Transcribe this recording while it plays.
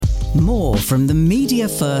More from the Media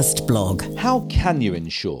First blog. How can you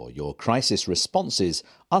ensure your crisis responses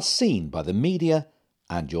are seen by the media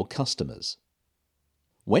and your customers?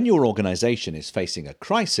 When your organisation is facing a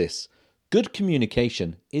crisis, good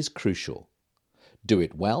communication is crucial. Do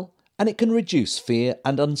it well, and it can reduce fear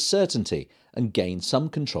and uncertainty and gain some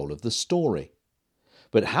control of the story.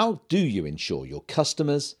 But how do you ensure your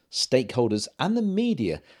customers, stakeholders and the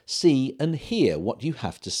media see and hear what you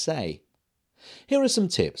have to say? Here are some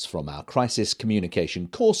tips from our crisis communication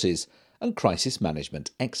courses and crisis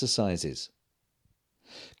management exercises.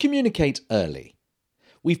 Communicate early.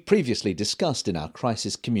 We've previously discussed in our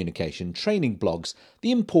crisis communication training blogs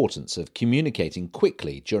the importance of communicating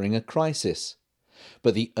quickly during a crisis.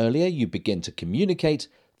 But the earlier you begin to communicate,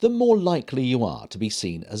 the more likely you are to be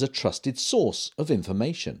seen as a trusted source of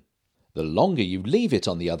information. The longer you leave it,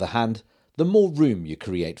 on the other hand, the more room you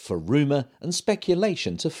create for rumour and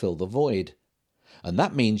speculation to fill the void. And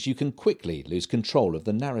that means you can quickly lose control of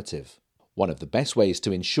the narrative. One of the best ways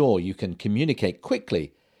to ensure you can communicate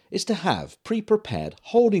quickly is to have pre-prepared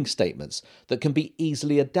holding statements that can be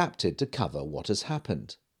easily adapted to cover what has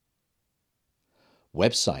happened.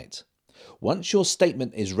 Website. Once your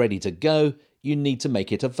statement is ready to go, you need to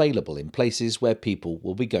make it available in places where people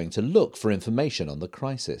will be going to look for information on the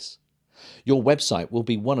crisis. Your website will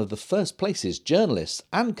be one of the first places journalists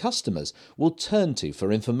and customers will turn to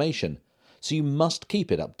for information, so you must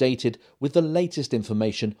keep it updated with the latest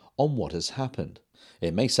information on what has happened.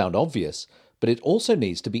 It may sound obvious, but it also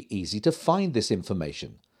needs to be easy to find this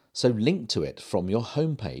information, so link to it from your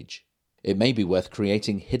homepage. It may be worth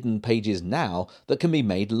creating hidden pages now that can be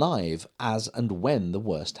made live as and when the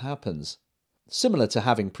worst happens. Similar to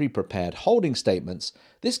having pre-prepared holding statements,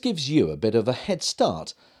 this gives you a bit of a head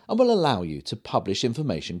start and will allow you to publish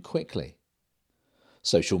information quickly.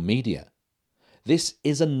 Social media. This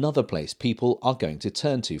is another place people are going to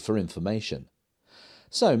turn to for information.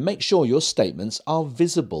 So make sure your statements are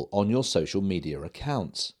visible on your social media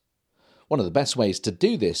accounts. One of the best ways to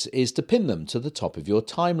do this is to pin them to the top of your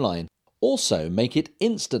timeline. Also, make it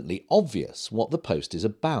instantly obvious what the post is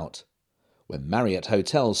about. When Marriott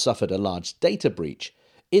Hotels suffered a large data breach,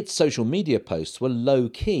 its social media posts were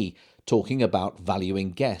low-key, talking about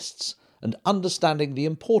valuing guests and understanding the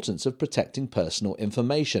importance of protecting personal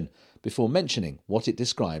information before mentioning what it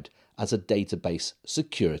described as a database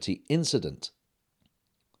security incident.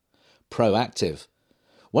 Proactive.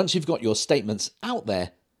 Once you've got your statements out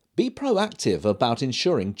there, be proactive about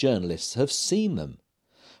ensuring journalists have seen them.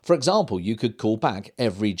 For example, you could call back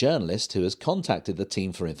every journalist who has contacted the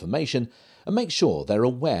team for information and make sure they're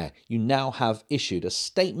aware you now have issued a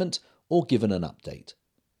statement or given an update.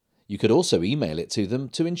 You could also email it to them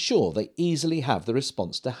to ensure they easily have the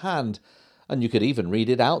response to hand, and you could even read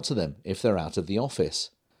it out to them if they're out of the office.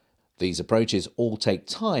 These approaches all take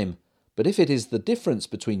time, but if it is the difference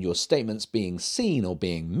between your statements being seen or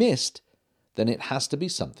being missed, then it has to be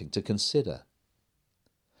something to consider.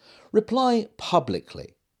 Reply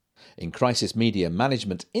publicly. In crisis media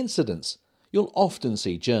management incidents, you'll often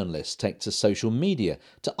see journalists take to social media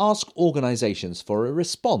to ask organisations for a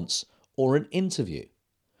response or an interview.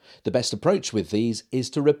 The best approach with these is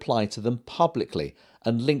to reply to them publicly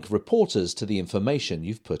and link reporters to the information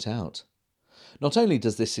you've put out. Not only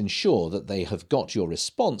does this ensure that they have got your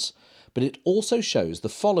response, but it also shows the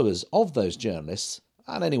followers of those journalists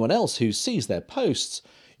and anyone else who sees their posts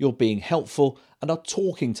you're being helpful and are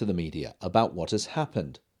talking to the media about what has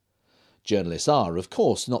happened. Journalists are, of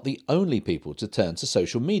course, not the only people to turn to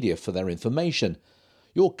social media for their information.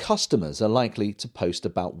 Your customers are likely to post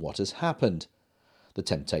about what has happened. The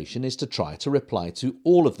temptation is to try to reply to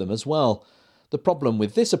all of them as well. The problem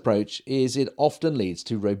with this approach is it often leads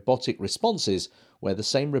to robotic responses where the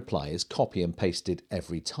same reply is copy and pasted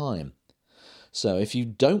every time. So if you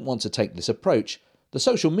don't want to take this approach, the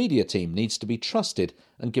social media team needs to be trusted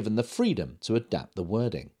and given the freedom to adapt the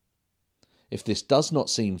wording. If this does not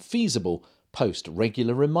seem feasible, post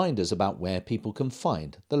regular reminders about where people can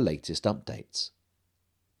find the latest updates.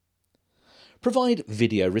 Provide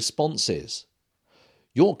video responses.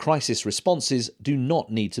 Your crisis responses do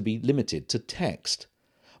not need to be limited to text.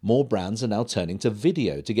 More brands are now turning to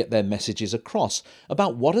video to get their messages across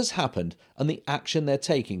about what has happened and the action they're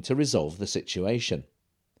taking to resolve the situation.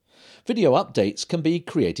 Video updates can be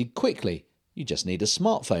created quickly. You just need a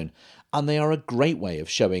smartphone, and they are a great way of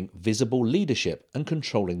showing visible leadership and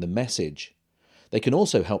controlling the message. They can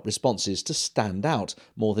also help responses to stand out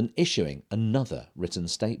more than issuing another written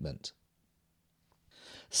statement.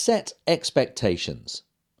 Set expectations.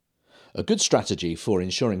 A good strategy for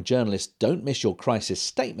ensuring journalists don't miss your crisis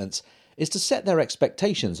statements is to set their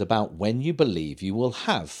expectations about when you believe you will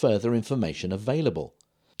have further information available.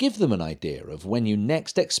 Give them an idea of when you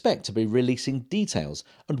next expect to be releasing details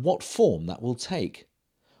and what form that will take.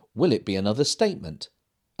 Will it be another statement?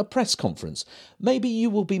 A press conference? Maybe you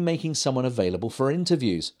will be making someone available for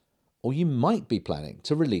interviews, or you might be planning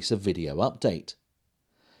to release a video update.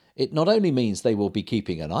 It not only means they will be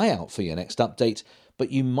keeping an eye out for your next update, but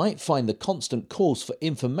you might find the constant calls for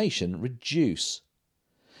information reduce.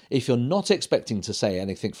 If you're not expecting to say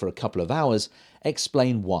anything for a couple of hours,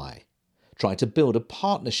 explain why. Try to build a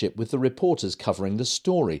partnership with the reporters covering the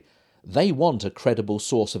story. They want a credible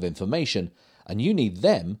source of information, and you need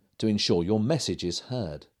them to ensure your message is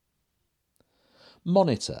heard.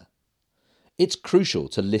 Monitor. It's crucial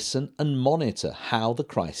to listen and monitor how the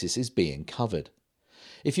crisis is being covered.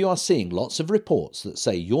 If you are seeing lots of reports that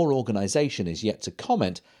say your organisation is yet to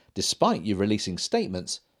comment despite you releasing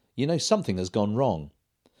statements, you know something has gone wrong.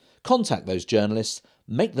 Contact those journalists,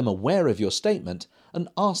 make them aware of your statement, and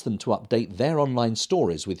ask them to update their online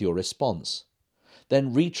stories with your response.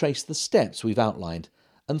 Then retrace the steps we've outlined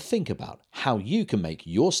and think about how you can make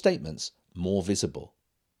your statements more visible.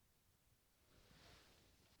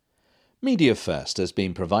 Media First has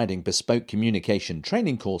been providing bespoke communication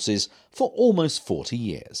training courses for almost 40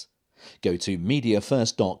 years. Go to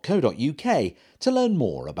mediafirst.co.uk to learn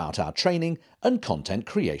more about our training and content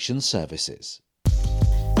creation services.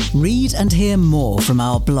 Read and hear more from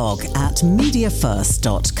our blog at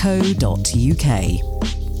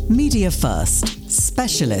mediafirst.co.uk. Media First,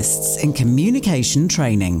 specialists in communication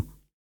training.